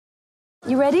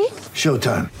You ready?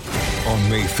 Showtime. On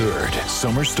May 3rd,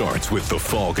 summer starts with The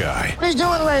Fall Guy. Let's do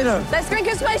it later. Let's drink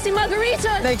a spicy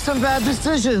margarita. Make some bad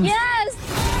decisions. Yes!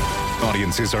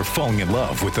 Audiences are falling in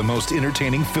love with the most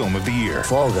entertaining film of the year.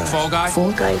 Fall Guy. Fall Guy?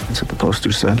 Fall guy. That's what the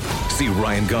poster said. See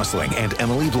Ryan Gosling and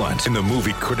Emily Blunt in the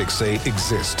movie critics say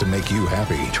exists to make you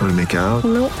happy. Trying to make it out?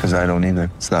 Nope. Because I don't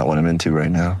either. It's not what I'm into right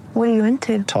now. What are you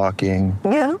into? Talking.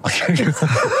 Yeah.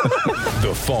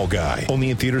 The Fall Guy.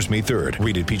 Only in theaters May 3rd.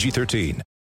 Rated PG-13.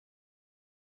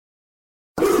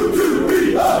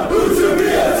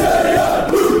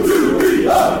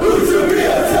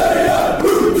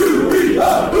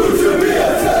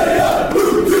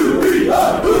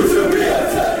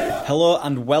 Hello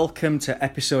and welcome to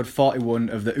episode 41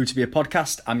 of the Utabia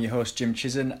podcast. I'm your host Jim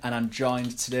Chisholm and I'm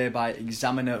joined today by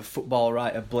Examiner football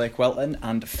writer Blake Welton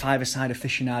and five-a-side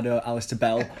aficionado Alistair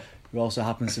Bell, who also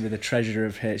happens to be the treasurer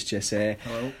of HJSA.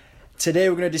 Hello. Today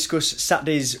we're going to discuss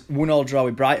Saturday's 1-1 draw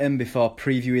with Brighton before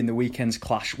previewing the weekend's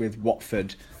clash with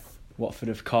Watford. Watford,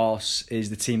 of course, is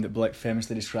the team that Blake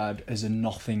famously described as a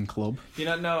nothing club. You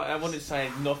know, no, I wouldn't say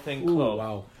nothing Ooh, club.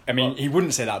 wow. I mean, he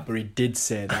wouldn't say that, but he did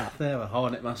say that. They have a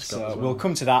Hornet mascot So as well. we'll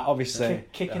come to that, obviously.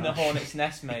 Kicking the hornet's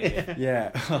nest, maybe.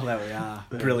 Yeah, well, there we are.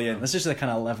 Brilliant. That's just the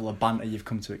kind of level of banter you've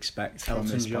come to expect from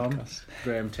Elton this John, podcast.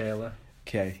 Graham Taylor.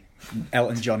 Okay,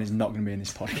 Elton John is not going to be in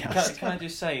this podcast. Can I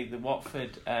just say that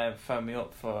Watford phoned me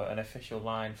up for an official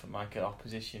line from like an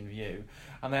opposition view,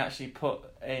 and they actually put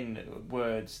in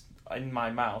words in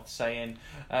my mouth saying,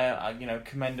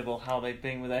 commendable how they've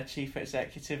been with their chief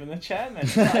executive and the chairman.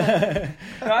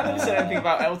 I didn't say anything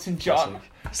about Elton John.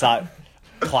 It's like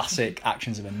classic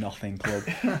actions of a nothing club.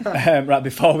 Right,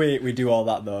 before we do all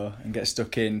that though and get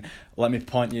stuck in, let me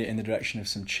point you in the direction of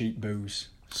some cheap booze.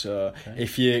 So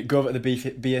if you go over to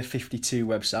the Beer 52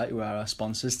 website, who are our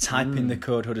sponsors, type in the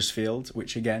code Huddersfield,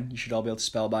 which again you should all be able to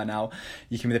spell by now.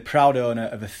 You can be the proud owner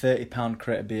of a £30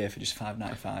 crate of beer for just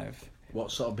 $5.95. What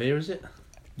sort of beer is it?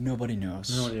 Nobody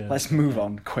knows. No idea. Let's move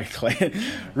on quickly.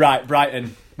 Right,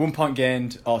 Brighton, 1 point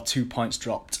gained or 2 points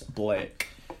dropped. Blake.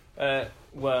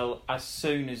 Well, as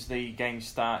soon as the game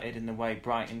started in the way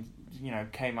Brighton,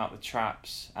 came out the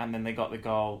traps and then they got the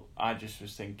goal, I just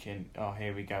was thinking, oh,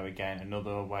 here we go again,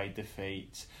 another away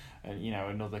defeat,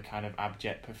 another kind of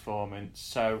abject performance.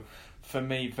 So for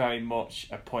me, very much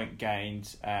a point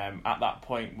gained. At that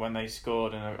point when they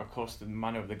scored, and of course the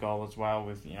man of the goal as well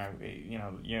with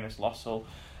Jonas Lossell,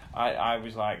 I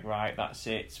was like, right, that's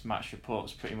it. Match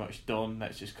report's pretty much done.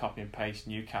 Let's just copy and paste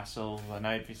Newcastle and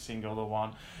every single other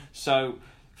one. So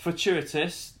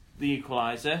fortuitous, the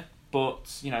equaliser, but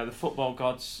the football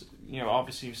gods,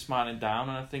 obviously smiling down,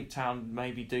 and I think Town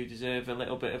maybe do deserve a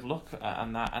little bit of luck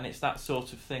and that, and it's that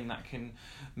sort of thing that can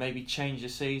maybe change the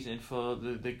season for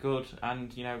the good,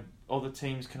 and other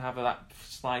teams can have that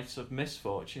slice of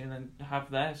misfortune and have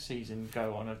their season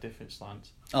go on a different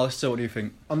slant. Alistair, what do you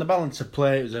think? On the balance of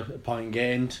play, it was a point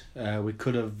gained. We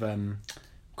could have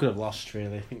lost,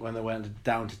 really. I think when they went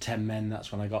down to 10 men,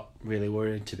 that's when I got really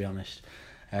worried, to be honest.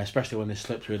 Especially when they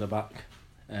slipped through the back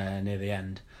near the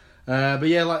end. But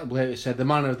yeah, like Blake said, the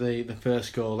man of the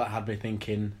first goal, that had me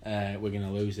thinking we're going to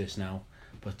lose this now.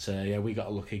 But we got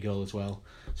a lucky goal as well.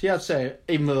 So yeah, I'd say,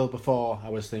 even though before I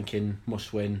was thinking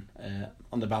must win,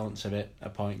 on the balance of it, a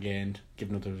point gained,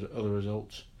 given other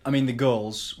results. I mean, the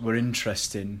goals were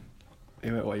interesting,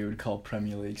 what you would call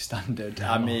Premier League standard.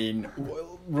 I mean,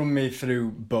 run me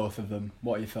through both of them.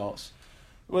 What are your thoughts?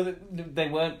 Well, they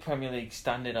weren't Premier League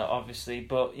standard, obviously,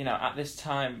 but at this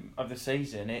time of the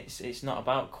season, it's not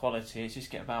about quality. It's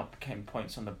just about getting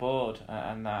points on the board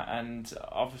and that. And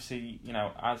obviously,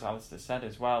 as Alistair said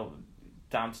as well,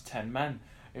 down to 10 men,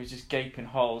 it was just gaping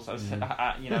holes. I was, and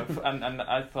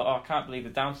I thought, I can't believe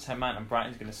we're down to 10 men and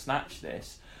Brighton's going to snatch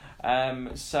this.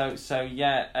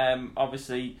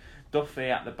 Obviously Duffy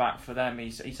at the back for them.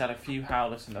 He's had a few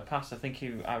howlers in the past.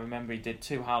 I remember he did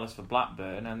 2 howlers for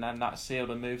Blackburn, and then that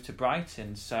sealed a move to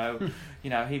Brighton. So,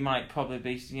 he might probably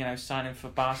be signing for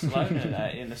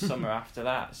Barcelona in the summer after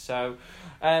that. So,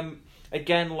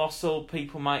 again, Lossell,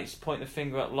 people might point the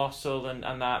finger at Lossell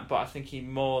and that, but I think he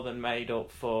more than made up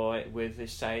for it with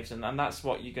his saves, and that's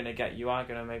what you're going to get. You are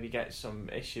going to maybe get some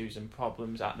issues and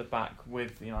problems at the back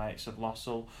with the likes of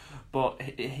Lossell, but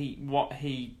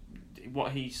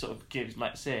what he sort of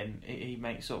lets in, he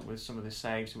makes up with some of the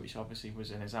saves, which obviously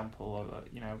was an example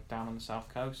of down on the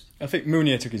south coast. I think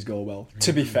Mounier took his goal well.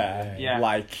 To be fair,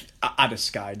 I'd have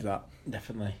skied that.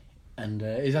 Definitely. And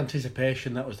his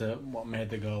anticipation, that was what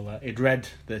made the goal. He'd read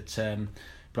that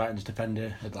Brighton's defender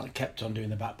had kept on doing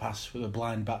the back pass with a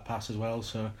blind back pass as well,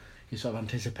 so he's sort of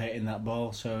anticipating that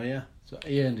ball. So yeah, so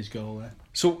he earned his goal there.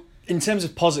 So In terms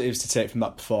of positives to take from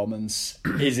that performance,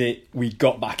 is it we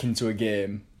got back into a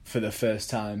game for the first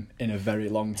time in a very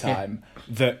long time,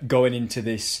 that going into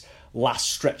this last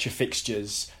stretch of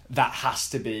fixtures, that has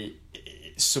to be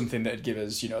something that would give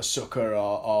us, succour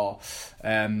or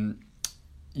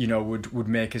would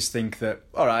make us think that,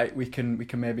 all right, we can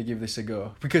maybe give this a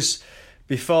go. Because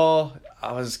before,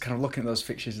 I was kind of looking at those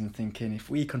fixtures and thinking, if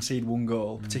we concede one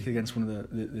goal, particularly against one of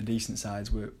the decent sides,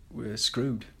 we're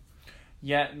screwed.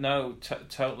 Yeah, no,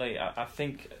 totally. I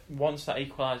think once that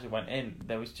equaliser went in,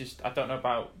 there was just, I don't know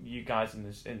about you guys in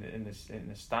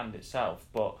the stand itself,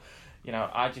 but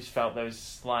I just felt there was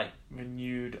slight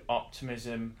renewed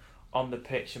optimism on the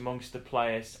pitch amongst the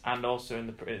players and also in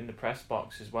the press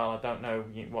box as well. I don't know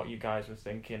what you guys were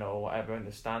thinking or whatever in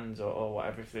the stands or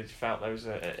whatever, if they felt there was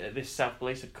this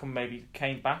self-belief had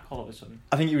came back all of a sudden.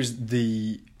 I think it was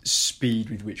the speed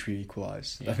with which we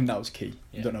equalised. I think that was key.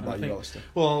 I don't know about you, Alistair.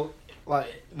 Well,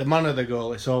 like the man of the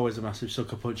goal, it's always a massive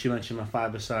sucker punch. You mentioned my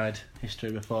five-a-side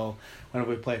history before. Whenever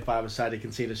we play five-a-side, you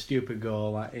can see the stupid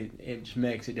goal. Like it just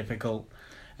makes it difficult.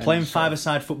 Playing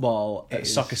five-a-side football at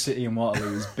Soccer City in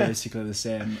Waterloo is basically the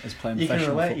same as playing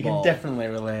professional football. You can definitely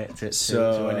relate it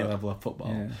to any level of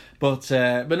football. Yeah. But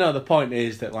no, the point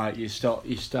is that like it starts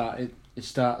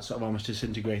sort of almost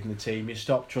disintegrating the team. You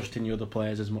stop trusting your other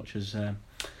players as much as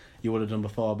you would have done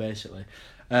before, basically.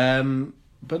 But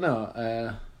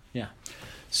no. Yeah.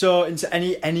 So, into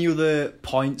any other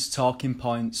talking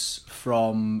points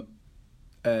from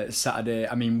Saturday?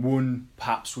 I mean, one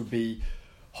perhaps would be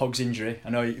Hogg's injury. I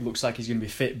know it looks like he's going to be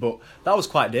fit, but that was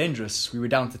quite dangerous. We were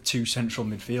down to two central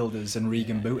midfielders and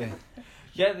Regan Booty.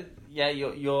 Yeah.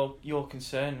 Your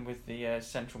concern with the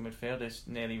central midfielders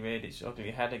nearly reared its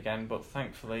ugly head again, but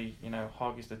thankfully,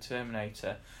 Hogg is the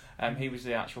Terminator. He was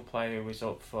the actual player who was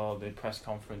up for the press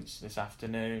conference this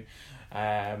afternoon.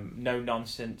 No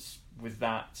nonsense with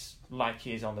that, like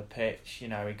he is on the pitch. He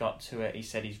got to it. He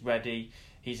said he's ready.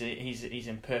 He's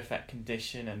in perfect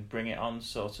condition and bring it on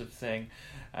sort of thing.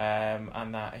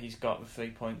 And that he's got the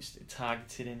 3 points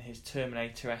targeted in his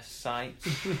Terminator-esque sights.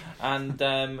 and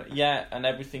and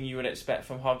everything you would expect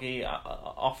from Hoggy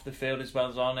off the field as well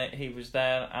as on it, he was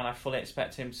there, and I fully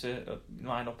expect him to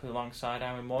line up alongside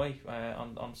Aaron Moy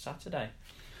on Saturday.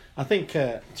 I think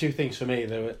two things for me.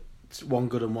 There were one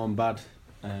good and one bad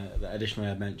that additionally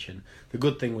I'd mention. The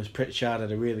good thing was Pritchard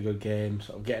had a really good game,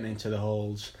 sort of getting into the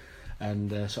holes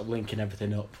and sort of linking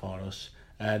everything up for us.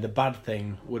 The bad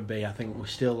thing would be, I think we're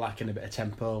still lacking a bit of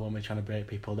tempo when we're trying to break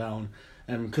people down,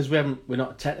 because we're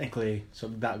not technically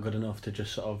sort of that good enough to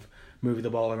just sort of move the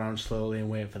ball around slowly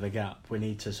and wait for the gap. We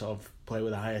need to sort of play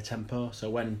with a higher tempo. So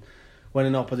when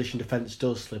an opposition defence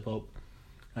does slip up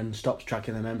and stops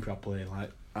tracking the men properly,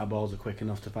 like our balls are quick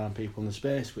enough to find people in the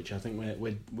space, which I think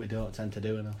we don't tend to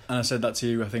do enough. And I said that to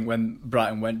you, I think when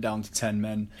Brighton went down to 10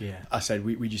 men, I said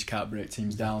we just can't break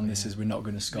teams down. We're not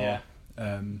going to score. Yeah.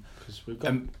 And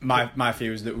my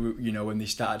fear was that when they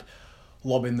started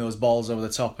lobbing those balls over the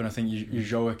top, and I think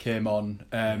Ulloa came on.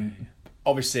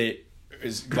 Obviously,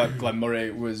 Glenn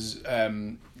Murray was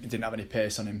didn't have any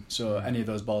pace on him, so any of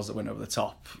those balls that went over the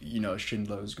top,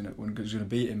 Schindler was going to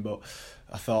beat him. But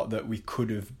I thought that we could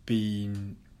have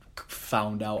been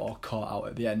found out or caught out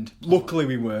at the end. Luckily,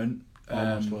 we weren't.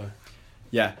 Almost were.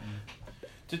 Yeah.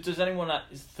 Does anyone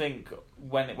think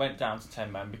when it went down to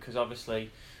 10 men, because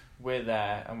obviously we're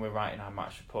there and we're writing our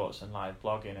match reports and live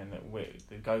blogging, and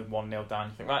they go 1-0 down,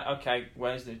 you think, right, okay,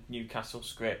 where's the Newcastle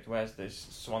script, where's this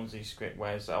Swansea script,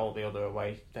 where's all the other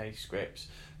away day scripts,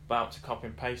 about to copy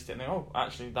and paste it, and then,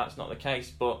 actually that's not the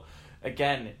case. But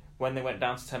again, when they went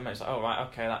down to 10 minutes, right,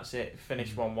 okay, that's it,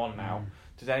 finish 1-1 now.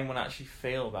 Does anyone actually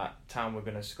feel that Town were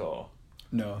going to score?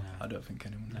 No, I don't think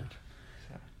anyone did.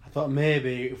 I thought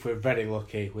maybe if we're very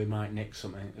lucky, we might nick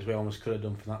something, as we almost could have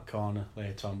done from that corner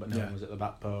later on, but no one was at the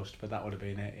back post. But that would have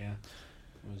been it. Yeah,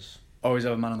 it was. Always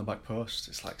have a man on the back post.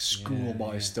 It's like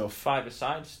schoolboy stuff.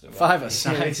 Five-a-side stuff.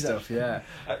 Five-a-side stuff. Yeah.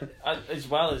 As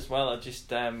well. I just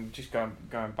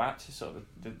going back to sort of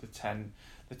the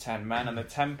 10 men and the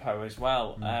tempo as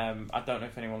well. I don't know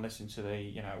if anyone listened to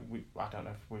I don't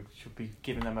know if we should be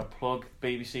giving them a plug.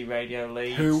 BBC Radio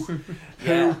Leeds. Who?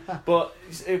 Yeah. But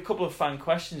a couple of fan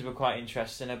questions were quite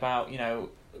interesting about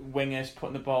wingers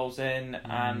putting the balls in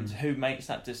and who makes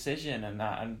that decision and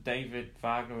that. And David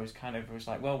Wagner was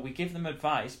like, well, we give them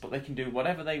advice, but they can do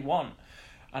whatever they want.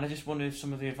 And I just wondered if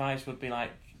some of the advice would be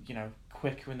like,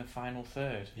 quicker in the final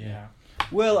third. Yeah.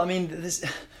 Well, I mean,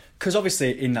 because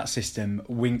obviously in that system,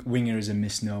 winger is a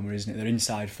misnomer, isn't it? They're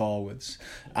inside forwards,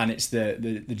 and it's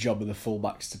the job of the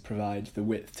fullbacks to provide the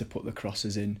width to put the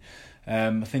crosses in.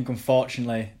 I think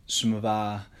unfortunately some of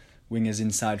our wingers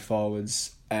inside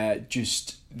forwards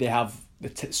just they have the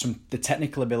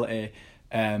technical ability,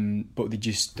 but they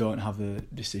just don't have the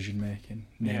decision making.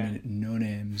 No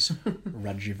names,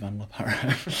 Rajiv Van La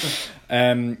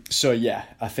Parra. So yeah,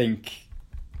 I think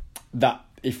that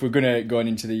if we're gonna go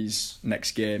into these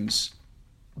next games,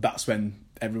 that's when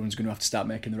everyone's going to have to start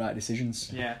making the right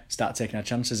decisions. Yeah. Start taking our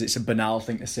chances. It's a banal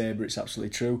thing to say, but it's absolutely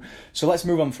true. So let's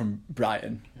move on from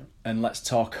Brighton and let's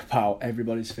talk about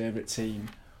everybody's favourite team,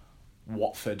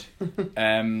 Watford.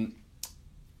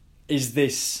 Is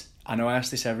this, I know I ask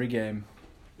this every game,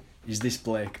 is this,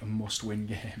 Blake, a must-win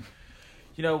game?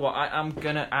 You know what, I'm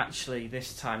going to actually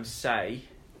this time say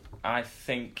I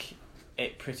think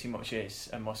it pretty much is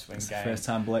a must-win It's game. the first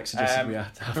time Blake suggested we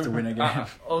have to win a game.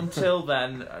 Until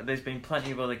then, there's been plenty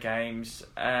of other games.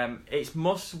 It's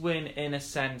must-win in a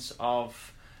sense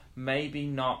of maybe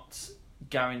not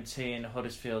guaranteeing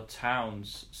Huddersfield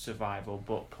Town's survival,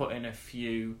 but putting a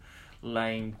few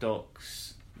lame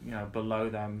ducks, below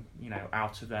them,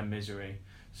 out of their misery.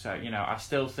 So, I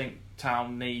still think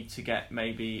Town need to get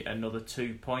maybe another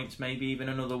 2 points, maybe even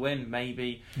another win,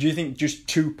 maybe. Do you think just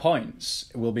 2 points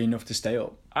will be enough to stay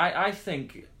up? I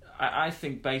think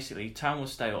basically Town will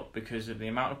stay up because of the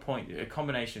amount of a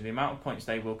combination of the amount of points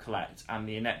they will collect and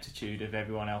the ineptitude of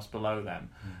everyone else below them.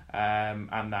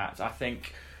 And that, I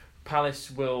think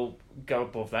Palace will go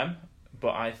above them.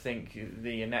 But I think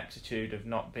the ineptitude of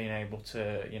not being able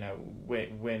to,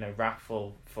 win a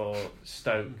raffle for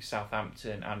Stoke,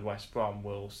 Southampton and West Brom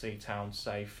will see Town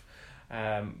safe.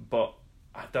 But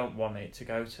I don't want it to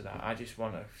go to that. I just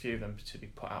want a few of them to be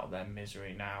put out of their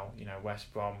misery now.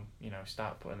 West Brom,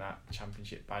 start putting that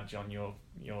Championship badge on your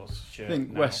shirt. I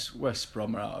think now. West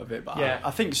Brom are out of it. But yeah. I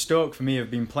think Stoke, for me,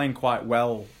 have been playing quite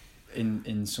well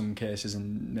in some cases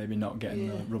and maybe not getting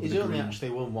the rub of He's the only green. actually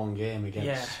won one game against...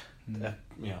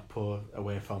 Yeah. Poor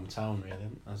away from Town, really,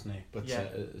 hasn't he? But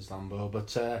Lambeau.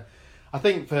 But I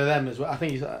think for them as well, I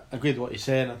think I agree with what you're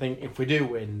saying. I think if we do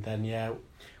win, then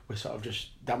we're sort of just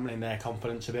dampening their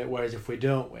confidence a bit. Whereas if we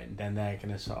don't win, then they're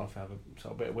going to sort of have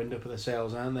a bit of wind up of the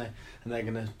sails, aren't they? And they're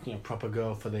going to proper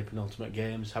go for the penultimate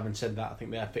games. Having said that, I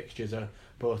think their fixtures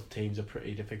both teams are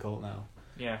pretty difficult now.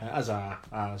 Yeah, as are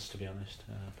ours, to be honest.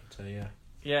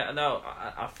 Yeah, no,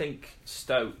 I think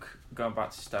Stoke, going back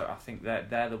to Stoke, I think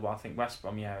they're the one. I think West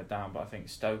Brom, are down, but I think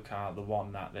Stoke are the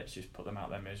one that let's just put them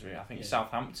out their misery. I think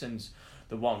Southampton's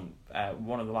the one.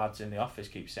 One of the lads in the office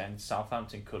keeps saying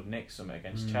Southampton could nick something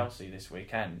against Chelsea this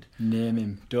weekend. Name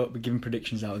him. Don't be giving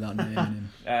predictions out without naming him.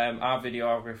 Our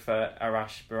videographer,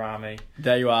 Arash Barami.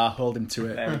 There you are, hold him to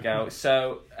it. There we go.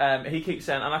 So he keeps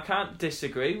saying, and I can't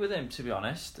disagree with him, to be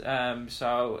honest.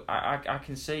 So I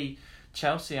can see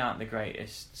Chelsea aren't the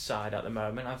greatest side at the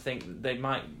moment. I think they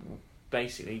might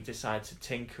basically decide to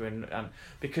tinker and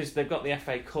because they've got the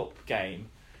FA Cup game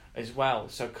as well.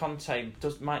 So Conte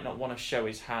might not want to show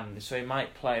his hand, so he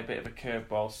might play a bit of a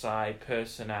curveball side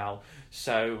personnel.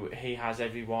 So he has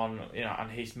everyone,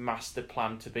 and his master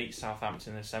plan to beat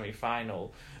Southampton in the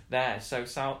semi-final there. So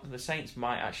the Saints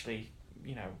might actually,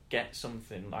 get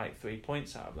something like 3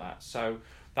 points out of that. So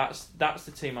that's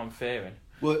the team I'm fearing.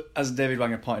 Well, as David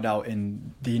Wanger pointed out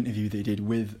in the interview they did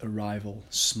with a rival,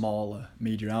 smaller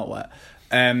media outlet,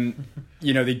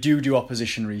 they do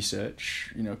opposition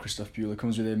research. Christoph Buehler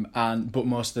comes with him, but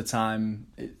most of the time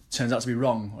it turns out to be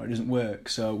wrong or it doesn't work.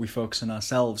 So we focus on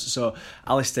ourselves. So,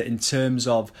 Alistair, in terms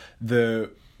of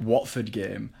the Watford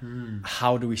game,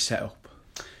 how do we set up?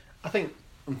 I think,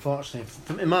 unfortunately,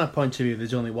 in my point of view,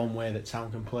 there's only one way that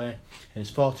Town can play, and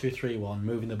it's 4-2-3-1,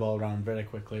 moving the ball around very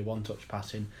quickly, one-touch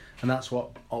passing, and that's what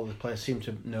all the players seem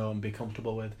to know and be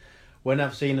comfortable with. When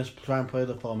I've seen us try and play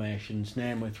the formations,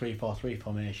 namely 3-4-3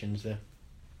 formations, the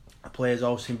players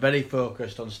all seem very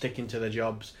focused on sticking to their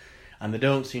jobs, and they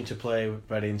don't seem to play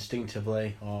very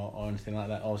instinctively or anything like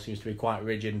that. All seems to be quite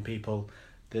rigid, and they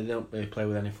don't really play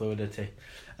with any fluidity.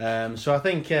 So I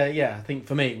think, I think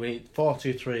for me, we need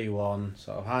 4-2-3-1,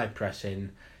 sort of high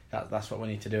pressing. That's what we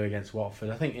need to do against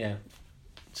Watford. I think,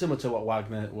 similar to what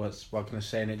Wagner's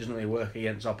saying, it doesn't really work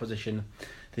against opposition,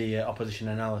 the opposition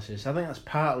analysis. I think that's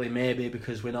partly maybe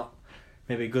because we're not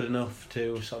maybe good enough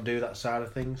to sort of do that side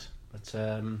of things. But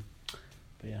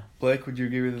yeah. Blake, would you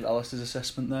agree with Alistair's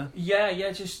assessment there?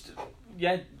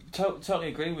 Totally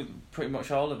agree with pretty much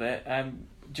all of it.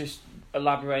 Just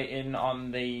elaborating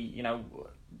on the,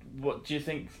 what do you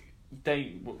think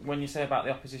when you say about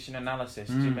the opposition analysis,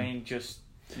 do you mean just,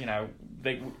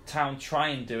 Town try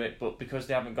and do it, but because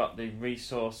they haven't got the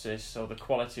resources or the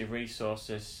quality of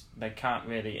resources, they can't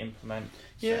really implement.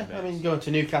 Yeah, I mean, going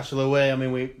to Newcastle away,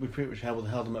 we pretty much held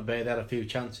them at bay. They had a few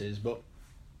chances, but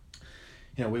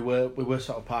we were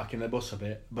sort of parking the bus a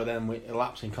bit, but then we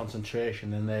lapse in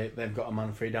concentration, and they've got a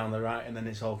man free down the right, and then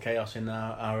it's all chaos in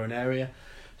our own area.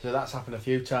 So that's happened a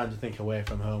few times, I think, away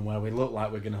from home, where we looked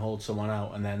like we're going to hold someone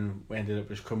out, and then we ended up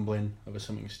just crumbling over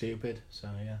something stupid. So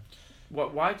yeah.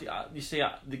 Why do you see?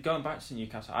 Going back to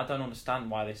Newcastle, I don't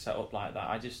understand why they set up like that.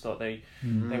 I just thought they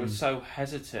were so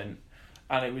hesitant,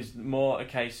 and it was more a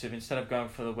case of, instead of going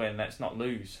for the win, let's not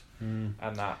lose, and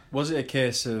that. Was it a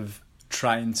case of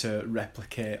trying to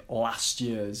replicate last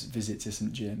year's visit to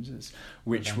St James's,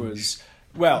 which was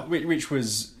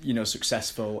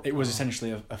successful? It was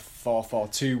essentially a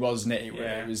 4-4-2, wasn't it?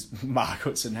 It was Mark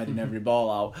Hudson heading every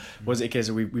ball out. Was it a case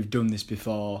of we've done this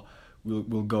before,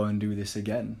 we'll go and do this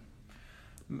again?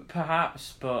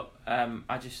 Perhaps, but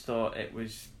I just thought it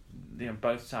was,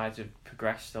 both sides have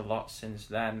progressed a lot since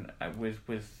then. With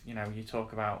you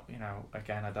talk about,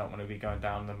 again, I don't want to be going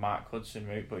down the Mark Hudson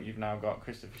route, but you've now got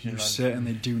Christopher Schindler. You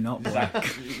certainly do not.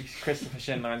 Christopher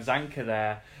Schindler and Zanka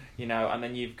there, and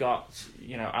then you've got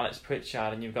Alex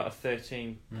Pritchard, and you've got a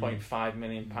 £13.5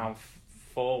 million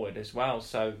forward as well.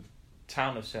 So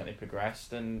Town have certainly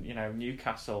progressed, and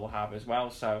Newcastle have as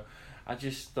well. So I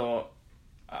just thought,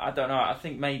 I don't know, I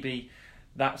think maybe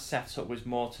that setup was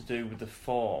more to do with the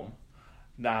form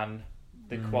than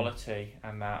the quality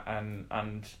and that,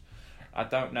 and I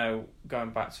don't know,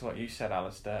 going back to what you said,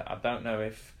 Alistair, I don't know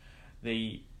if are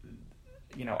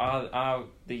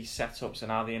these setups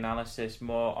and are the analysis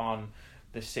more on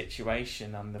the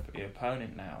situation and the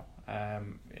opponent now?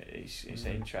 It's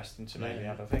interesting to maybe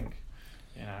have a think,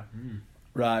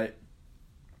 Right.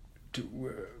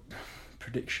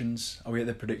 Predictions. Are we at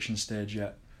the prediction stage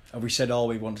yet? Have we said all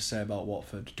we want to say about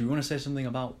Watford? Do we want to say something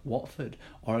about Watford,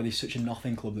 or are they such a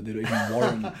nothing club that they don't even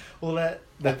warrant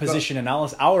opposition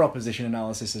analysis? Our opposition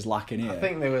analysis is lacking here. I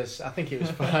think it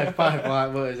was five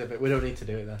live. What is it? But we don't need to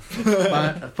do it then.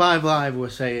 Five Live were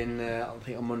saying, I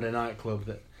think on Monday Night Club,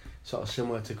 that sort of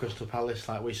similar to Crystal Palace,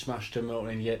 like we smashed them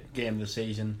opening game of the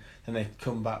season, and they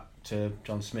come back to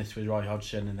John Smith with Roy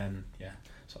Hodgson, and then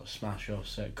sort of smash us.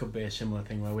 So it could be a similar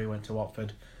thing where we went to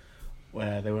Watford,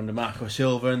 where they were under Marco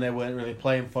Silva and they weren't really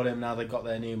playing for him. Now they've got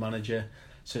their new manager,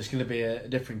 so it's going to be a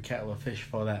different kettle of fish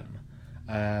for them.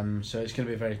 So it's going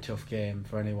to be a very tough game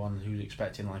for anyone who's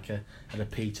expecting like a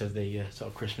repeat of the sort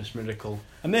of Christmas miracle.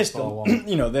 And they still,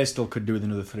 they still could do with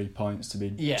another 3 points to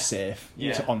be safe.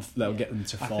 Yeah. They'll get them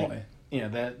to 40. Think,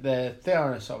 they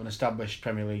are a sort of an established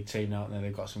Premier League team, aren't they?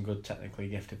 They've got some good technically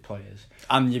gifted players.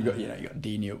 And you've got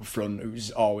Deeney up front,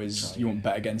 who's always you wouldn't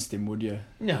bet against him, would you?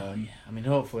 No, I mean,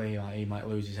 hopefully he might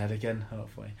lose his head again.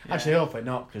 Hopefully, actually, hopefully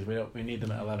not, because we need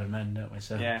them at 11 men, don't we?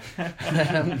 So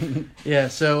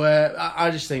So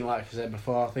I just think, like I said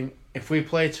before, I think if we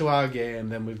play to our game,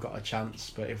 then we've got a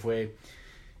chance. But if we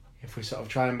sort of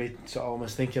try and be sort of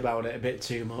almost think about it a bit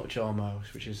too much,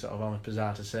 almost, which is sort of almost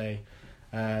bizarre to say,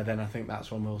 then I think that's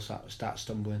when we'll start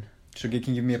stumbling. So you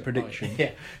can give me a prediction?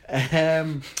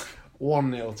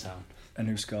 1-0 Town. And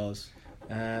who scores?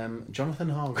 Jonathan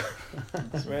Hogg.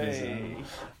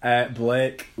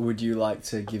 Blake, would you like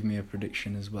to give me a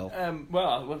prediction as well?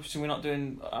 So we're not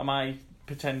doing... Am I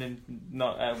pretending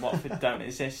not Watford don't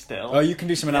exist still? Oh, you can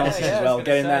do some analysis as well.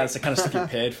 Get in there. It's the kind of stuff you're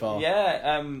paid for.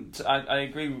 I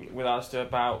agree with Alistair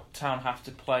about Town have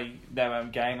to play their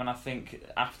own game, and I think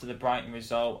after the Brighton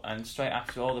result and straight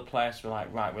after, all the players were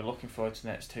like, right, we're looking forward to the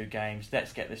next 2 games.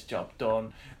 Let's get this job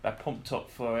done. They're pumped up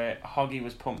for it. Hoggy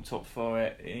was pumped up for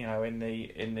it,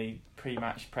 in the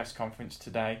pre-match press conference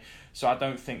today. So I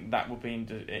don't think that will be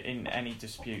in any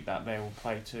dispute that they will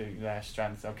play to their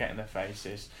strength. They'll get in their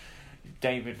faces.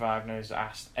 David Wagner has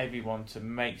asked everyone to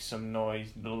make some noise,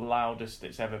 the loudest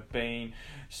it's ever been.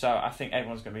 So I think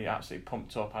everyone's going to be absolutely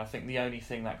pumped up. I think the only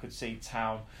thing that could see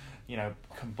Town,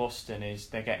 combusting is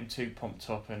they're getting too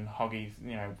pumped up, and Hoggy,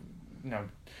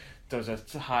 does a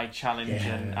high challenge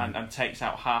and takes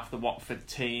out half the Watford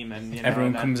team, and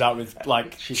everyone comes out with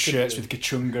shirts with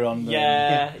Kachunga on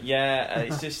them.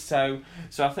 It's just so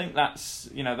I think that's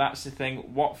the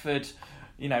thing. Watford,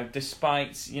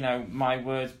 despite my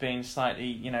words being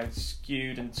slightly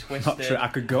skewed and twisted. Not true. I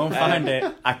could go and find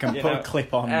it. I can put a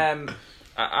clip on.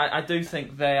 I do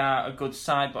think they are a good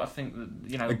side, but I think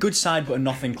that, a good side but a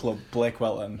nothing club. Blake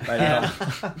Welton.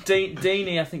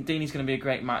 Deeney, I think Deeney's going to be a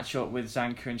great matchup with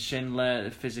Zanka and Schindler,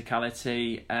 the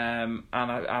physicality, and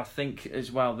I think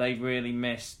as well they really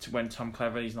missed when Tom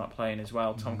Cleverley's not playing as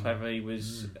well. Tom Cleverley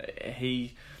was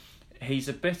he's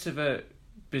a bit of a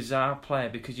bizarre player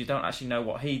because you don't actually know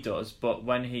what he does, but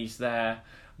when he's there,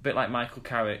 a bit like Michael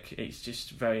Carrick, it's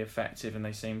just very effective, and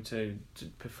they seem to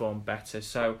perform better.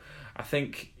 So I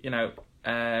think I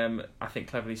think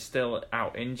Cleverley's still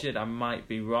out injured. I might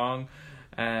be wrong.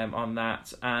 on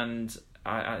that, and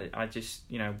I just,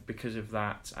 because of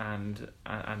that and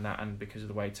because of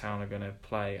the way Town are going to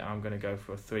play, I'm going to go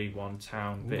for a 3-1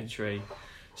 Town victory.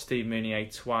 Steve Mounier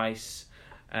twice,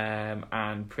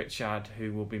 and Pritchard,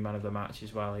 who will be man of the match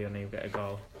as well. He'll get a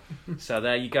goal. So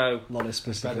there you go. A lot of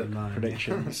specific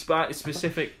predictions.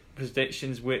 Specific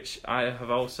predictions, which I have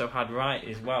also had right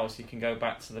as well. So you can go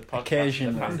back to the podcast.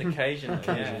 Occasionally.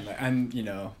 Yeah. And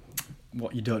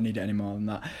what, you don't need it any more than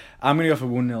that. I'm going to go for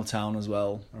 1-0 Town as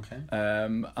well. Okay.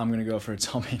 I'm going to go for a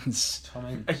Tommins.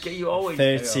 Okay, you always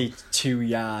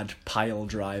 32-yard pile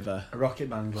driver. A Rocket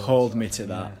Man goal. Hold me to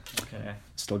that. Yeah. Okay.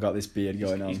 Still got this beard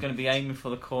going on. He's going to be aiming for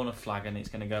the corner flag and it's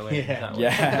going to go in.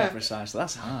 Yeah, precisely.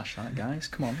 That's harsh, that, guys.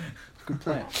 Come on. Good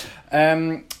play.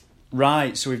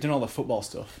 Right, so we've done all the football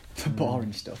stuff, the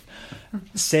boring stuff.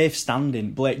 Safe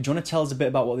standing. Blake, do you want to tell us a bit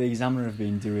about what the Examiner have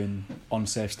been doing on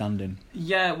safe standing?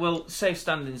 Yeah, well, safe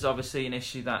standing is obviously an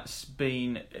issue that's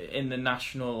been in the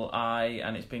national eye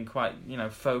and it's been quite,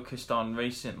 focused on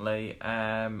recently.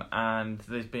 And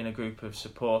there's been a group of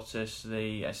supporters,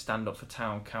 the Stand Up for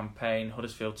Town campaign,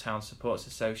 Huddersfield Town Supporters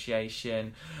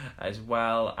Association as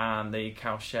well, and the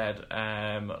Cowshed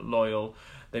Loyal.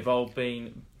 They've all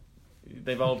been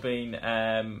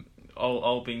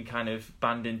kind of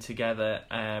banding together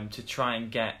to try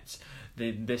and get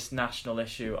this national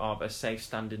issue of a safe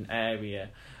standing area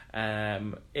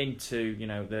into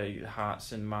the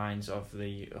hearts and minds of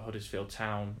the Huddersfield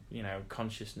Town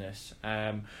consciousness.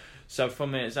 So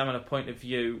from an Examiner point of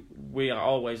view, we are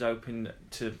always open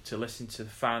to listen to the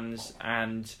fans,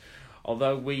 and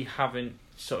although we haven't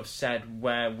sort of said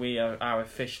where we are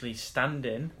officially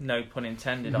standing, no pun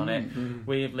intended on it,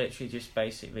 we have literally just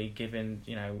basically given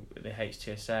the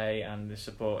HTSA and the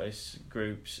supporters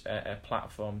groups a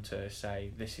platform to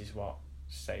say this is what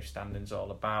safe standing's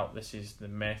all about, this is the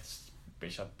myths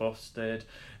which are busted,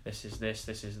 this is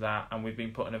that, and we've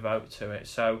been putting a vote to it.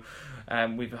 So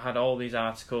we've had all these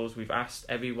articles, we've asked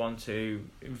everyone to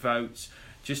vote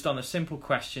just on a simple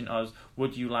question of,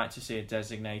 would you like to see a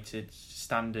designated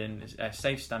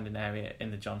safe standing area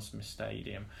in the John Smith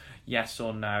Stadium? Yes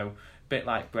or no? Bit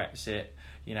like Brexit,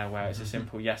 where it's a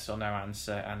simple yes or no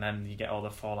answer, and then you get all the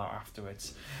fallout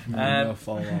afterwards. No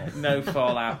fallout. No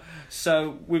fallout.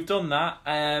 So we've done that.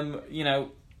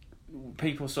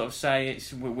 People sort of say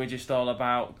we're just all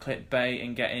about clickbait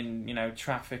and getting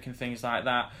traffic and things like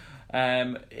that.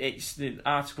 It's the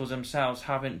articles themselves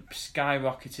haven't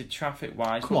skyrocketed traffic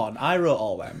wise. Come on, I wrote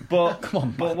all them. But come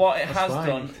on, but what it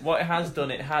has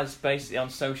done, it has basically on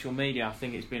social media. I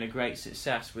think it's been a great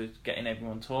success with getting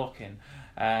everyone talking,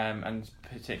 and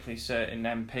particularly certain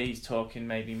MPs talking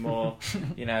maybe more,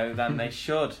 than they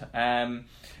should. And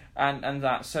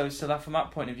that so that from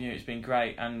that point of view, it's been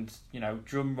great. And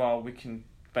drum roll, we can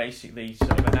basically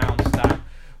sort of announce that.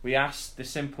 We asked the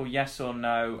simple yes or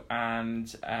no, and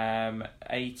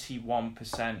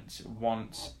 81%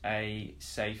 want a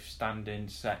safe standing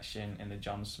section in the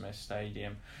John Smith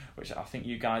Stadium, which I think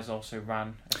you guys also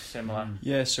ran a similar.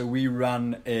 Yeah, so we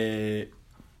ran a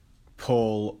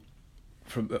poll.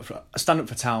 Stand Up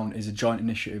for Town is a joint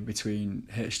initiative between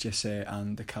HTSA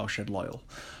and the Cowshed Loyal.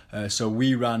 So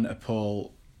we ran a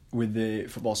poll with the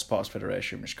Football Supporters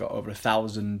Federation, which got over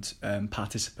 1,000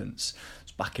 participants. It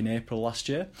was back in April last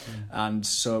year, and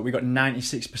so we got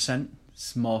 96%.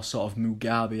 It's more sort of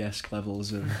Mugabe-esque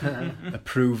levels of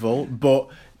approval, but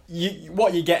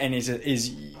what you're getting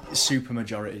is super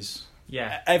majorities.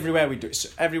 Yeah, everywhere we do it.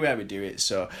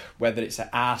 So whether it's at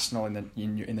Arsenal in the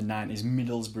 90s,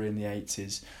 Middlesbrough in the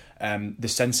 80s. The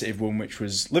sensitive one, which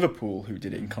was Liverpool, who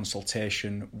did it in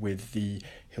consultation with the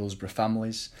Hillsborough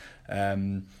families.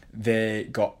 They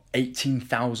got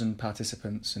 18,000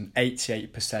 participants and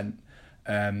 88%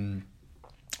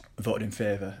 voted in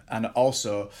favour. And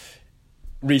also,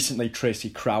 recently Tracy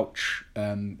Crouch,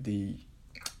 the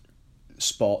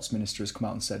sports minister, has come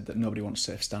out and said that nobody wants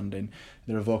safe standing.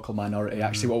 They're a vocal minority.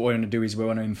 Actually, what we're going to do is we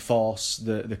want to enforce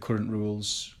the current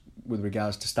rules with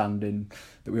regards to standing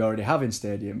that we already have in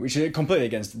stadium, which is completely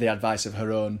against the advice of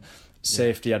her own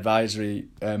safety advisory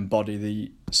body,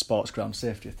 the Sports Ground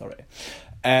Safety Authority.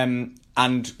 And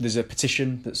there's a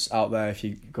petition that's out there. If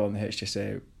you go on the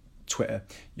HTSA Twitter,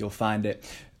 you'll find it.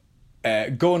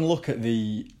 Go and look at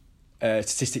the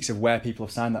statistics of where people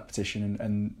have signed that petition,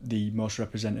 and the most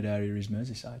represented area is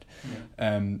Merseyside.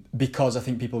 Because I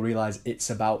think people realise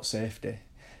it's about safety.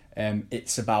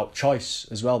 It's about choice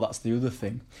as well. That's the other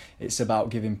thing. It's about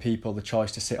giving people the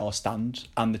choice to sit or stand,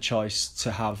 and the choice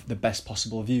to have the best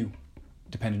possible view,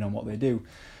 depending on what they do.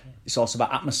 It's also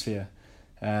about atmosphere.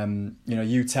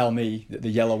 You tell me that the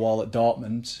yellow wall at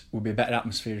Dortmund would be a better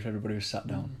atmosphere if everybody was sat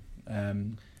down.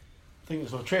 think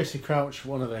it was Tracy Crouch,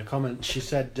 one of their comments, she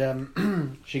said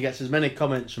she gets as many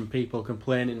comments from people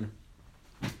complaining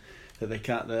that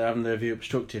they're having their view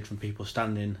obstructed from people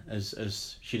standing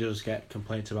as she does get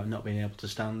complaints about not being able to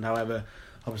stand. However,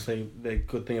 obviously the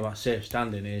good thing about safe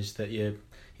standing is that you're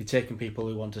taking people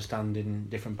who want to stand in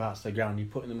different parts of the ground, you're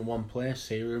putting them in one place,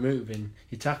 so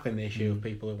you're tackling the issue of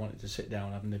people who wanted to sit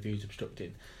down having their views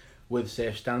obstructed with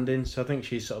safe standing. So I think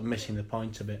she's sort of missing the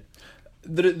point a bit.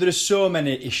 There are so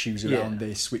many issues around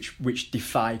this which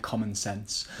defy common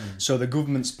sense. So the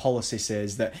government's policy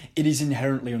says that it is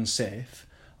inherently unsafe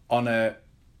on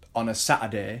a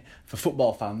Saturday for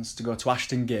football fans to go to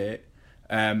Ashton Gate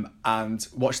and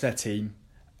watch their team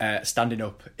standing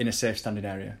up in a safe standing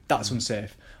area. That's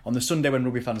unsafe. On the Sunday when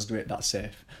rugby fans do it, that's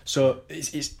safe. So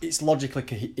it's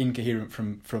logically incoherent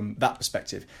from that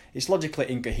perspective. It's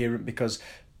logically incoherent because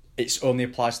it only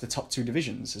applies to the top two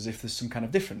divisions, as if there's some kind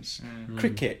of difference.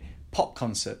 Cricket, pop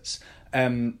concerts.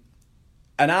 And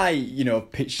I,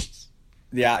 pitched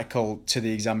the article to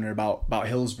the Examiner about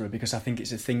Hillsborough because I think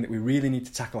it's a thing that we really need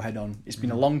to tackle head on. It's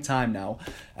been a long time now,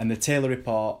 and the Taylor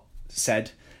report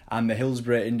said, and the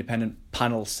Hillsborough Independent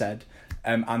Panel said,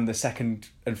 and the second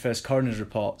and first coroner's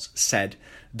reports said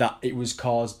that it was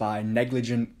caused by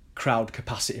negligent crowd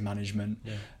capacity management.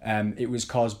 It was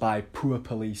caused by poor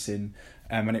policing,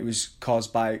 and it was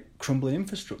caused by crumbling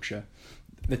infrastructure.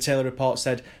 The Taylor report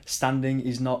said standing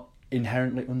is not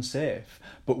inherently unsafe,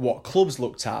 but what clubs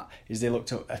looked at is they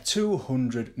looked at a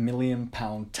 £200 million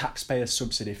taxpayer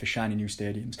subsidy for shiny new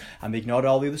stadiums, and they ignored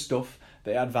all the other stuff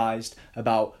they advised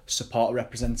about supporter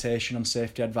representation on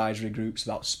safety advisory groups,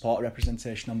 about supporter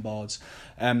representation on boards.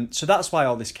 So that's why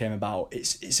all this came about.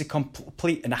 It's a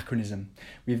complete anachronism.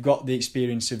 We've got the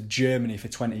experience of Germany for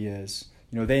 20 years.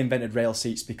 They invented rail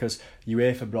seats because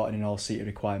UEFA brought in an all-seater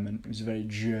requirement. It was a very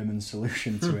German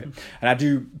solution to it. And I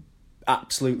do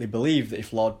absolutely believe that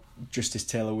if Lord Justice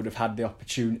Taylor would have had the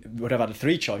opportunity, would have had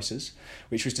three choices,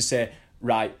 which was to say,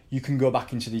 right, you can go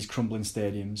back into these crumbling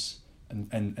stadiums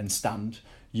and stand.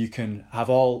 You can have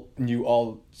all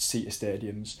all-seater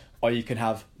stadiums, or you can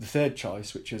have the third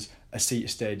choice, which is a seater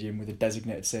stadium with a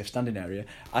designated safe standing area.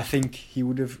 I think he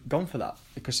would have gone for that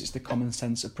because it's the common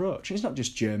sense approach. And it's not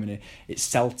just Germany; it's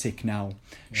Celtic now.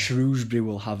 Yeah. Shrewsbury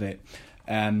will have it,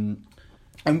 and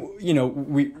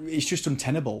it's just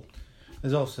untenable.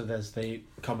 There's the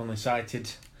commonly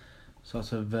cited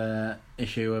sort of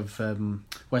issue of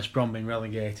West Brom being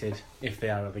relegated, if they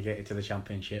are relegated to the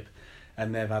Championship,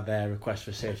 and they've had their request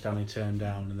for safe standing turned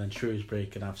down, and then Shrewsbury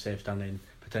can have safe standing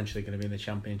potentially going to be in the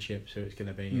Championship, so it's going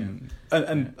to be...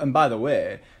 And by the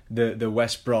way, the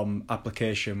West Brom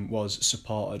application was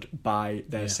supported by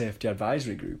their safety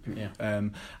advisory group.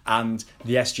 And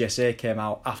the SGSA came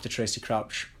out after Tracy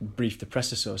Crouch briefed the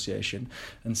Press Association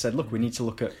and said, look, we need to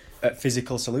look at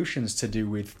physical solutions to do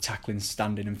with tackling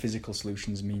standing, and physical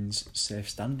solutions means safe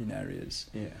standing areas.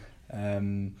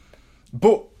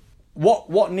 But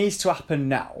what needs to happen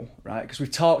now, right, because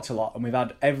we've talked a lot and we've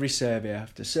had every survey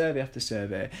after survey after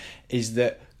survey, is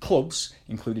that clubs,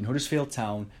 including Huddersfield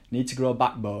Town, need to grow a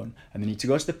backbone, and they need to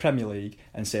go to the Premier League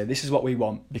and say, this is what we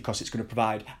want, because it's going to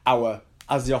provide our,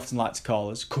 as they often like to call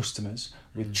us, customers,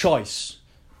 with choice,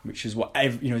 which is what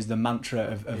is the mantra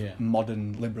of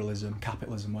modern liberalism,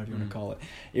 capitalism, whatever you want to call it.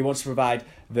 It wants to provide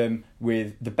them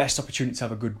with the best opportunity to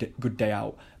have a good day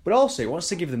out, but also it wants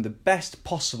to give them the best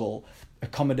possible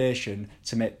accommodation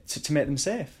to make them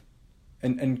safe.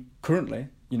 And currently,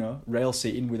 rail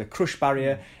seating with a crush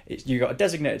barrier, you've got a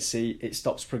designated seat, it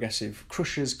stops progressive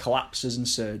crushes, collapses and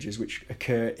surges which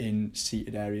occur in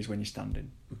seated areas when you're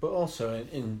standing. But also,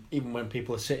 even when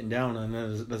people are sitting down and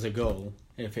there's a goal,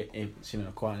 if it's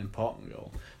quite an important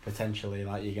goal, potentially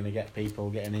like you're going to get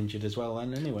people getting injured as well.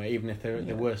 And anyway, even if they're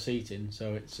worse seating,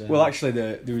 so it's well, actually,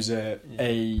 there was a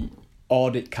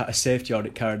safety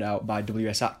audit carried out by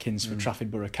W.S. Atkins for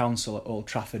Trafford Borough Council at Old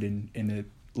Trafford in the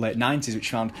late 90s,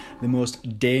 which found the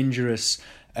most dangerous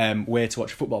way to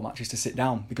watch a football match is to sit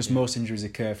down, because most injuries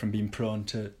occur from being prone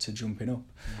to jumping up.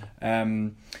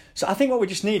 So I think what we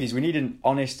just need is an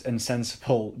honest and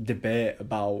sensible debate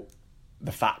about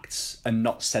the facts and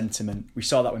not sentiment. We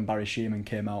saw that when Barry Shearman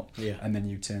came out and then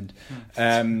U-turned.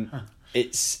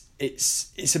 It's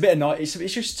a bit annoying.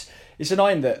 It's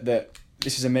annoying that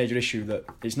this is a major issue, that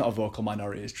it's not a vocal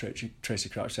minority, as Tracy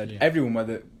Crouch said. Everyone,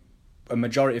 whether a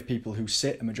majority of people who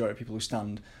sit, a majority of people who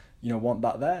stand, want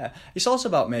that there. It's also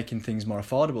about making things more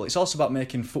affordable. It's also about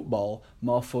making football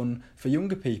more fun for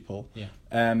younger people.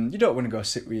 You don't want to go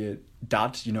sit with your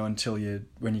dad, until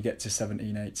when you get to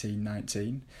 17, 18,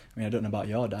 19. I mean, I don't know about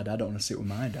your dad. I don't want to sit with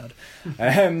my dad.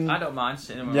 I don't mind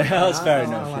sitting with my dad. That's fair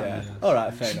enough, All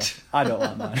right, fair enough. I don't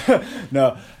like mine.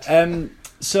 No.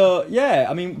 So yeah,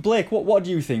 I mean, Blake, what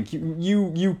do you think?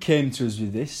 You came to us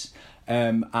with this,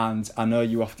 and I know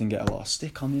you often get a lot of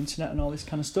stick on the internet and all this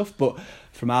kind of stuff. But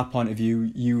from our point of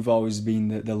view, you've always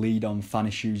been the lead on fan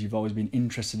issues. You've always been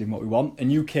interested in what we want,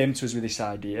 and you came to us with this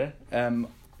idea.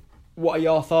 What are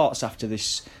your thoughts after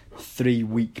this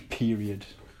 3-week period?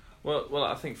 Well,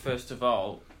 I think first of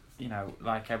all, you know,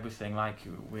 like everything, like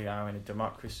we are in a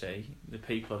democracy, the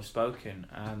people have spoken,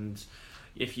 and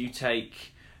if you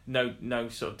take no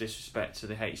sort of disrespect to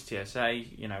the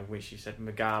HTSA, you know, which you said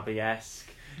Mugabe-esque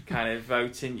kind of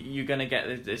voting, you're going to get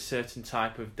a certain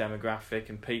type of demographic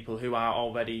and people who are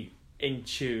already in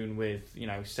tune with, you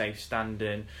know, safe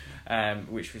standing,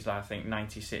 which was, I think,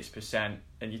 96%,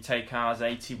 and you take ours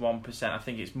 81%. I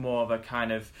think it's more of a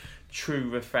kind of true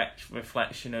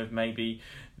reflection of maybe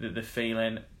the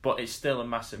feeling, but it's still a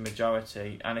massive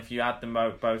majority. And if you add them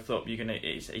both up,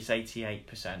 it's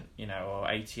 88%, you know, or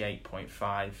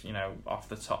 88.5, you know, off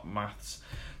the top maths.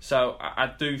 So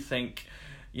I do think,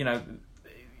 you know,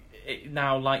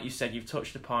 now, like you said, you've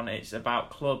touched upon, it's about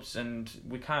clubs, and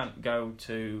we can't go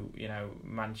to, you know,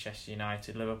 Manchester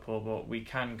United, Liverpool, but we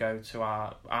can go to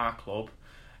our club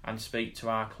and speak to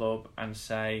our club and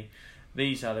say,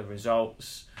 these are the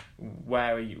results.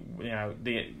 Where are you? You know,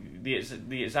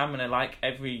 the Examiner, like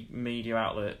every media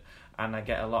outlet, and I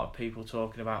get a lot of people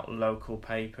talking about local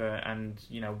paper and,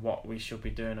 you know, what we should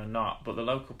be doing or not. But the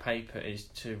local paper is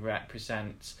to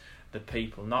represent the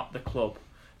people, not the club.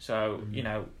 So, you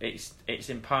know, it's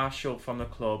impartial from the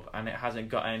club, and it hasn't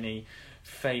got any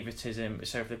favouritism.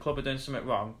 So if the club are doing something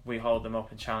wrong, we hold them up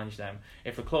and challenge them.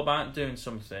 If the club aren't doing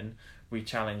something, we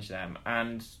challenge them.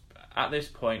 And at this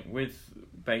point, with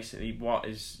basically what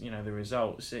is, you know, the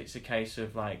results, it's a case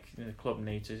of, like, the club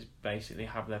need to basically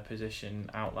have their position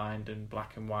outlined in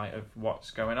black and white of what's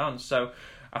going on. So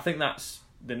I think that's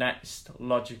the next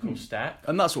logical step.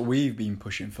 And that's what we've been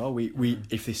pushing for. We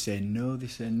if they say no, they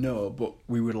say no, but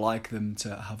we would like them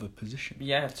to have a position.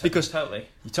 Yeah, because totally.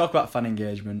 You talk about fan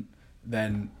engagement,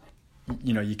 then,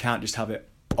 you know, you can't just have it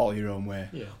all your own way.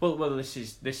 Yeah. Well, this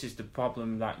is the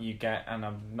problem that you get, and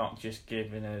I'm not just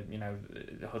giving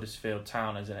Huddersfield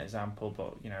Town as an example,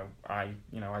 but I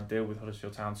deal with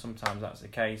Huddersfield Town. Sometimes that's the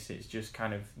case. It's just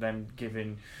kind of them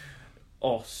giving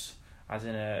us, as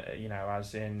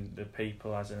in the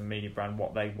people, as in a media brand,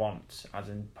 what they want, as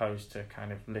opposed to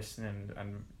kind of listening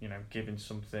and giving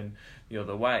something the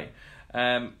other way.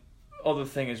 Other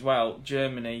thing as well,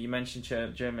 Germany, you mentioned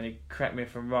Germany, correct me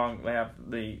if I'm wrong, they have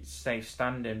the safe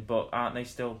standing, but aren't they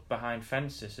still behind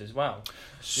fences as well?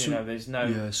 There's no...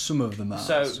 Yeah, some of them are.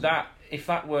 So that, if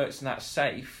that works and that's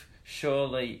safe,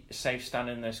 surely safe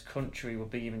standing in this country will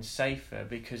be even safer,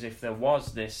 because if there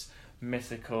was this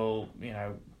mythical,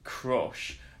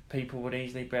 crush, people would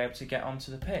easily be able to get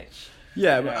onto the pitch.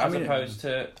 Yeah, as opposed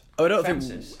to I don't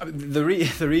fences. think the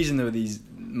reason there were these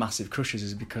massive crushes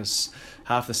is because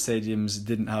half the stadiums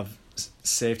didn't have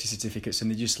safety certificates,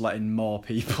 and they're just letting more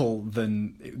people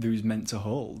than it was meant to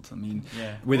hold. I mean,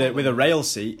 with a rail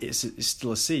seat, it's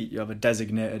still a seat. You have a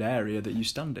designated area that you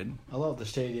stand in. A lot of the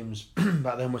stadiums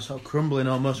back then were sort of crumbling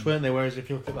almost, weren't they? Whereas if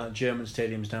you look at like German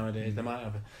stadiums nowadays, they might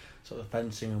have sort of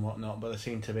fencing and whatnot, but they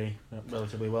seem to be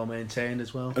relatively well maintained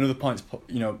as well. Another point,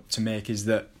 to make is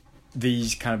that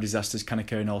these kind of disasters can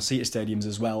occur in all-seater stadiums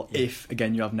as well, if,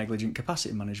 again, you have negligent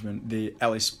capacity management. The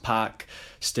Ellis Park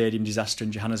Stadium disaster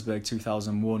in Johannesburg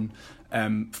 2001,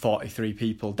 43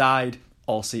 people died,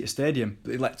 all-seater stadium.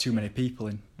 They let too many people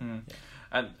in.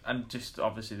 And just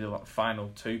obviously the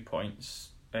final 2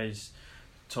 points is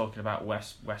talking about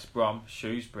West Brom,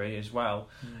 Shrewsbury as well.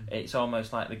 It's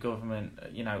almost like the government,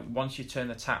 once you turn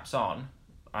the taps on,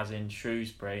 as in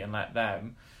Shrewsbury, and let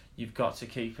them, you've got to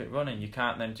keep it running. You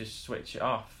can't then just switch it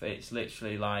off. It's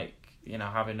literally like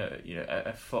having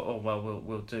a foot. Oh well,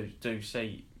 we'll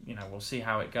see. We'll see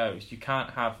how it goes. You can't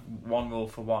have one rule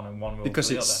for one and one rule because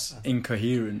for the other. Because it's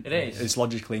incoherent. It is. It's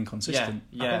logically inconsistent.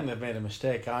 Yeah. I think they've made a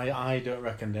mistake. I don't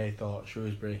reckon they thought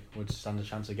Shrewsbury would stand a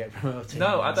chance of getting promoted.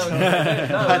 No, I don't.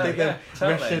 I think the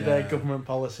rest of their totally. government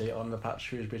policy on the patch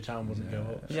Shrewsbury Town wouldn't go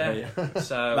up. Yeah.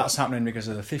 So that's happening because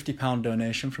of the £50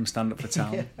 donation from Stand Up for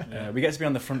Town. We get to be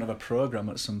on the front of a programme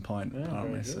at some point,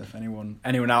 apparently. So if anyone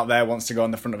out there wants to go on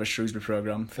the front of a Shrewsbury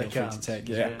programme, feel free to take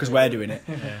it. Yeah, because we're doing it.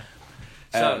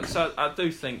 So I do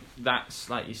think that's,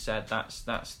 like you said, that's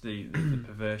the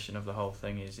perversion of the whole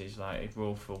thing is like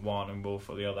rule for one and rule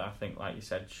for the other. I think, like you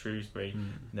said, Shrewsbury,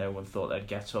 no one thought they'd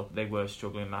get up. They were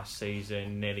struggling last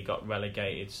season, nearly got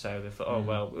relegated, so they thought, oh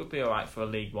well, it'll be alright for a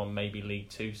League One, maybe League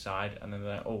Two side, and then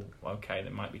they're, oh okay,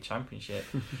 there might be Championship.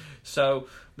 So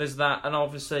there's that, and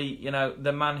obviously,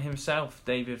 the man himself,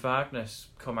 David Wagner's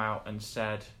come out and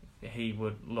said he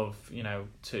would love,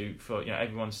 for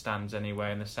everyone stands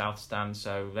anywhere in the south stand,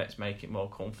 so let's make it more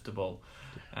comfortable.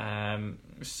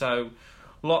 So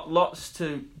lots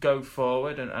to go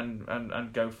forward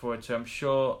and go forward to. I'm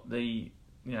sure the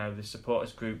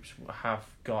supporters groups have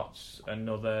got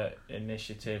another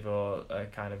initiative or a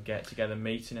kind of get together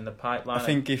meeting in the pipeline. I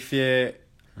think if you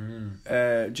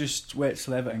just wait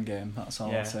till the Everton game, that's all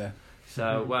I'd say.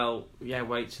 So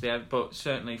wait to the end. But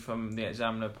certainly from the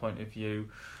Examiner point of view,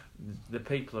 the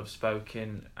people have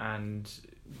spoken, and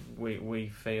we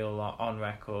feel on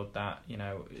record that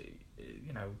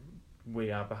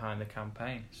we are behind the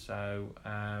campaign. So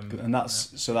and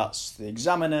that's the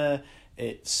Examiner.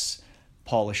 It's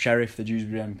Paula Sheriff, the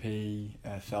Dewsbury MP,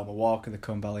 Thelma Walker, the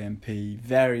Combe Valley MP,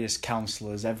 various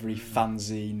councillors, every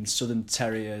fanzine, Southern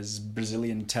Terriers,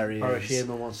 Brazilian Terriers. Barry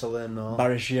Shearman wants to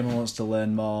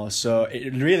learn more. So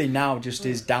it really now just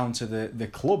is down to the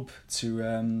club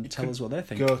to tell us what they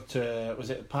think. Go to,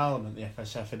 was it Parliament, the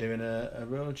FSF are doing a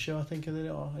road show, I think,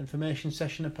 or information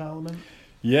session at Parliament?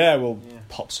 Yeah, we'll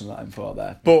pop some of that info out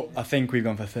there. But I think we've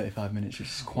gone for 35 minutes, which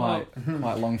is quite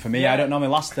long for me. I don't normally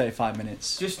last 35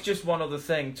 minutes. Just one other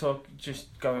thing,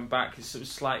 just going back, it's sort of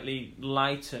slightly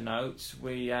lighter notes.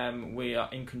 We are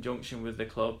in conjunction with the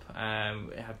club,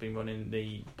 have been running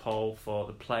the poll for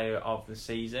the player of the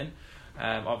season.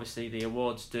 Obviously the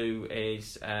awards due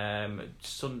is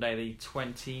Sunday the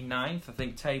 29th. I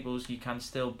think tables, you can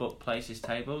still book places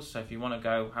tables, so if you want to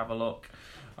go have a look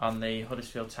on the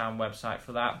Huddersfield Town website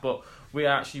for that. But we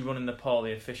are actually running the poll,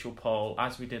 the official poll,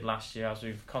 as we did last year, as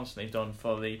we've constantly done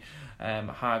for the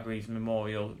Hargreaves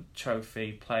Memorial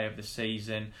Trophy Player of the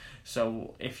Season.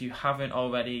 So if you haven't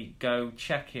already, go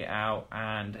check it out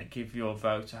and give your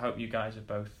vote. I hope you guys have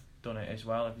both done it as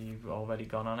well. Have you already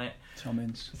gone on it? Tom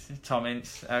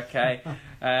Ince, okay.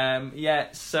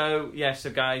 So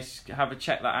guys, have a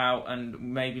check that out,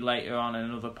 and maybe later on in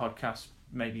another podcast,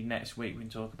 maybe next week, we can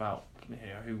talk about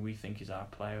who we think is our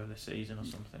player of the season or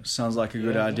something. Sounds like a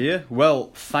good idea.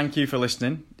 Well, thank you for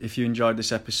listening. If you enjoyed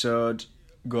this episode,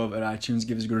 go over to iTunes,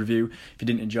 give us a good review. If you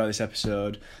didn't enjoy this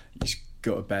episode, just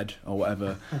go to bed or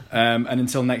whatever. And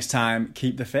until next time,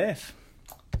 keep the faith.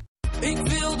 Ik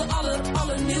wil de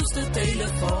allernieuwste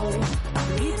telefoon,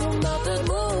 niet omdat het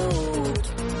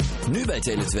moet. Nu bij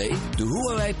Tele2 de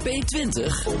Huawei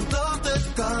P20, omdat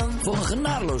het kan. Voor een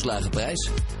genadeloos lage prijs.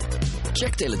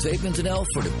 Check tele2.nl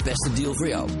voor de beste deal voor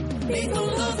jou. Niet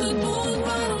omdat het moet,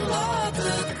 maar omdat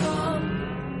het kan.